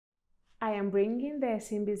I am bringing the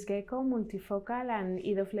SimVis Gekko multifocal and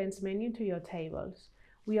EDOF lens menu to your tables.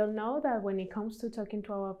 We all know that when it comes to talking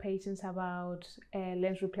to our patients about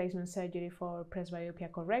lens replacement surgery for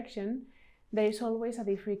presbyopia correction, there is always a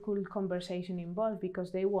difficult conversation involved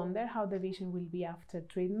because they wonder how the vision will be after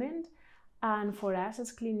treatment. And for us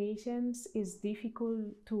as clinicians, it's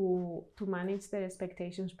difficult to manage their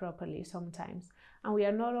expectations properly sometimes. And we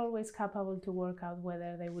are not always capable to work out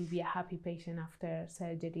whether they will be a happy patient after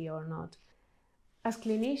surgery or not. As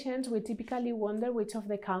clinicians, we typically wonder which of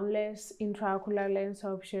the countless intraocular lens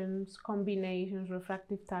options, combinations,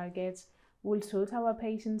 refractive targets will suit our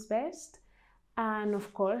patients best. And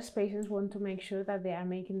of course, patients want to make sure that they are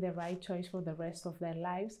making the right choice for the rest of their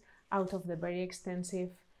lives out of the very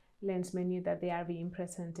extensive lens menu that they are being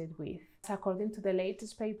presented with. According to the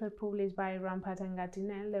latest paper published by Rampart and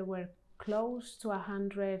Gatinel, there were close to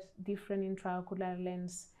 100 different intraocular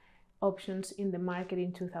lens options in the market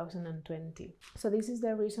in 2020. So this is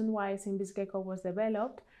the reason why SimVis Gekko was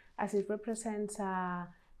developed, as it represents a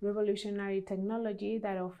revolutionary technology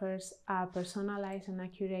that offers a personalized and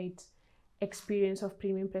accurate experience of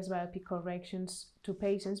premium presbyopic corrections to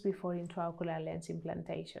patients before intraocular lens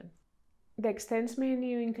implantation. The extends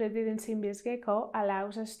menu included in SimVis Gekko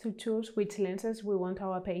allows us to choose which lenses we want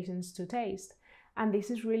our patients to taste. And this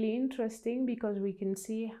is really interesting because we can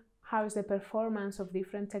see how is the performance of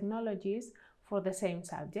different technologies for the same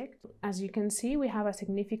subject. As you can see, we have a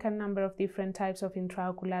significant number of different types of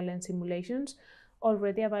intraocular lens simulations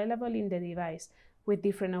already available in the device, with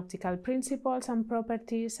different optical principles and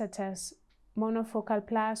properties such as monofocal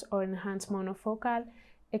plus or enhanced monofocal,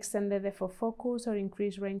 extended depth of focus or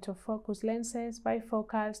increased range of focus lenses,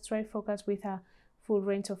 bifocals, trifocals with a full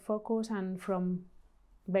range of focus, and from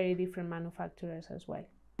very different manufacturers as well.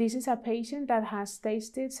 This is a patient that has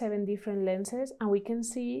tasted 7 different lenses, and we can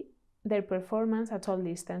see their performance at all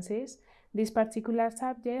distances. This particular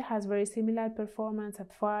subject has very similar performance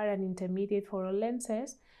at far and intermediate for all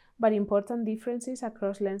lenses, but important differences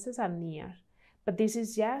across lenses are near. But this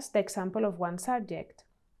is just the example of one subject.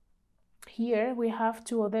 Here we have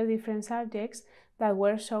 2 other different subjects that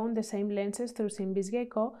were shown the same lenses through SimVis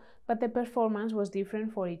Gekko, but the performance was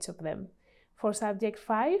different for each of them. For subject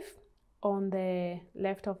 5, on the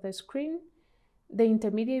left of the screen, the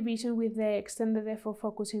intermediate vision with the extended depth of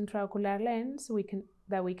focus intraocular lens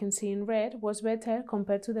that we can see in red was better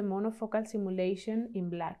compared to the monofocal simulation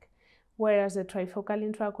in black, whereas the trifocal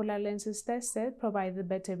intraocular lenses tested provided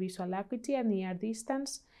better visual acuity at near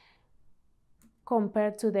distance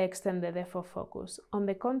compared to the extended depth of focus. On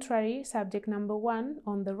the contrary, subject number 1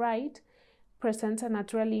 on the right presents a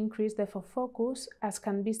naturally increased depth of focus, as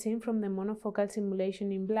can be seen from the monofocal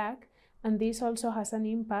simulation in black, and this also has an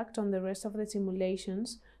impact on the rest of the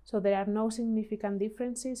simulations, so there are no significant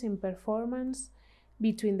differences in performance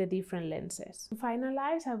between the different lenses. To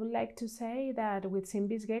finalize, I would like to say that with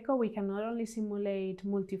SimVis Gekko we can not only simulate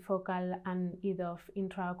multifocal and EDOF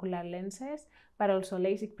intraocular lenses, but also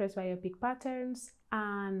LASIK presbyopic patterns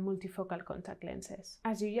and multifocal contact lenses.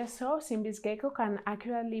 As you just saw, SimVis Gekko can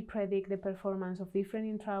accurately predict the performance of different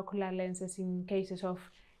intraocular lenses in cases of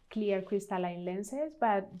clear crystalline lenses,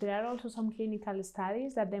 but there are also some clinical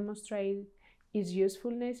studies that demonstrate its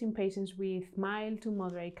usefulness in patients with mild to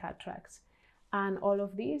moderate cataracts. And all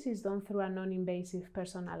of this is done through a non-invasive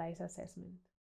personalized assessment.